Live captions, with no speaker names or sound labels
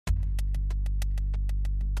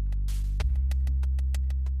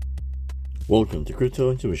Welcome to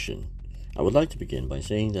Crypto Intuition. I would like to begin by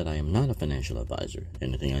saying that I am not a financial advisor.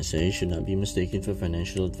 Anything I say should not be mistaken for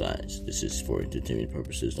financial advice. This is for entertainment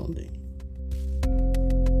purposes only.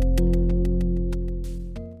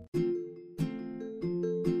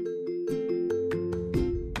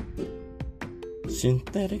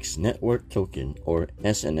 Synthetix Network Token, or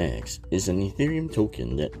SNX, is an Ethereum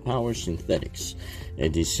token that powers Synthetix, a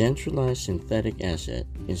decentralized synthetic asset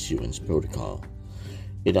issuance protocol.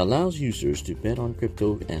 It allows users to bet on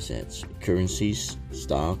crypto assets, currencies,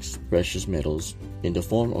 stocks, precious metals in the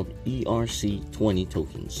form of ERC20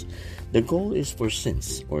 tokens. The goal is for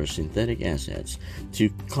synths, or synthetic assets,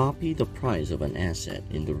 to copy the price of an asset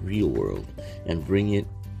in the real world and bring it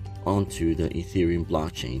onto the Ethereum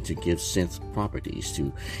blockchain to give synth properties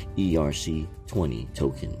to ERC20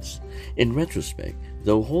 tokens. In retrospect,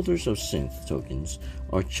 though holders of synth tokens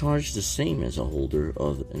are charged the same as a holder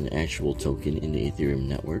of an actual token in the Ethereum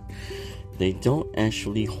network, they don't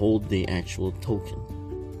actually hold the actual token.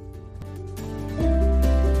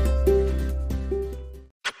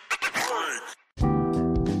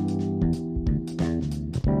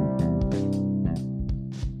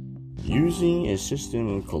 Using a system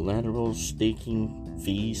of collateral staking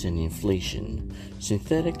fees and inflation,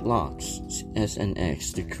 Synthetix locks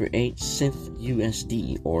SNX to create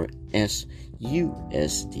SynthUSD or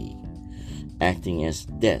SUSD, acting as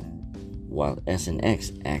debt, while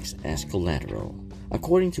SNX acts as collateral.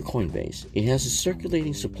 According to Coinbase, it has a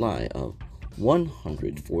circulating supply of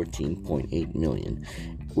 114.8 million,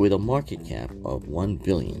 with a market cap of 1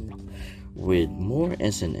 billion. With more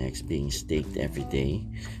SNX being staked every day,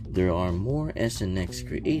 there are more SNX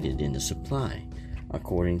created in the supply.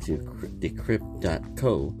 According to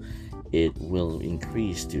Decrypt.co, it will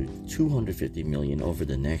increase to 250 million over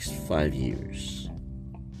the next 5 years.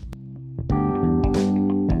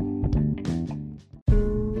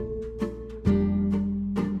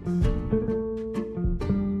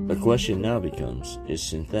 The question now becomes, is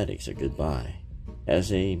Synthetix a good buy?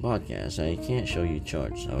 As a podcast, I can't show you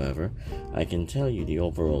charts. However, I can tell you the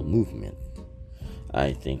overall movement.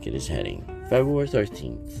 I think it is heading. February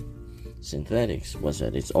 13th, Synthetix was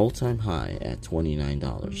at its all-time high at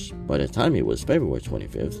 $29. By the time it was February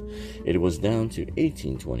 25th, it was down to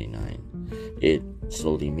 $18.29. It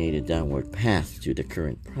slowly made a downward path to the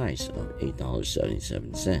current price of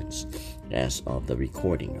 $8.77 as of the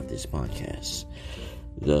recording of this podcast.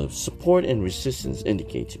 The support and resistance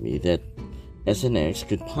indicate to me that SNX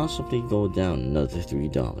could possibly go down another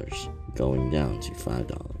 $3, going down to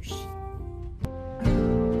 $5.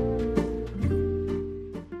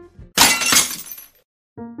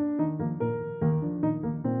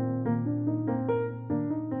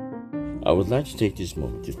 I would like to take this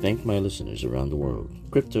moment to thank my listeners around the world.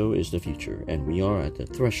 Crypto is the future, and we are at the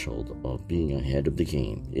threshold of being ahead of the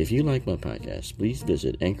game. If you like my podcast, please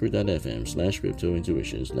visit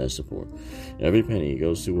anchor.fm/cryptointuition/support. Every penny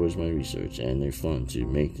goes towards my research and their fund to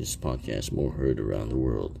make this podcast more heard around the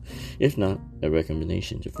world. If not, a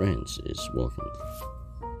recommendation to friends is welcomed.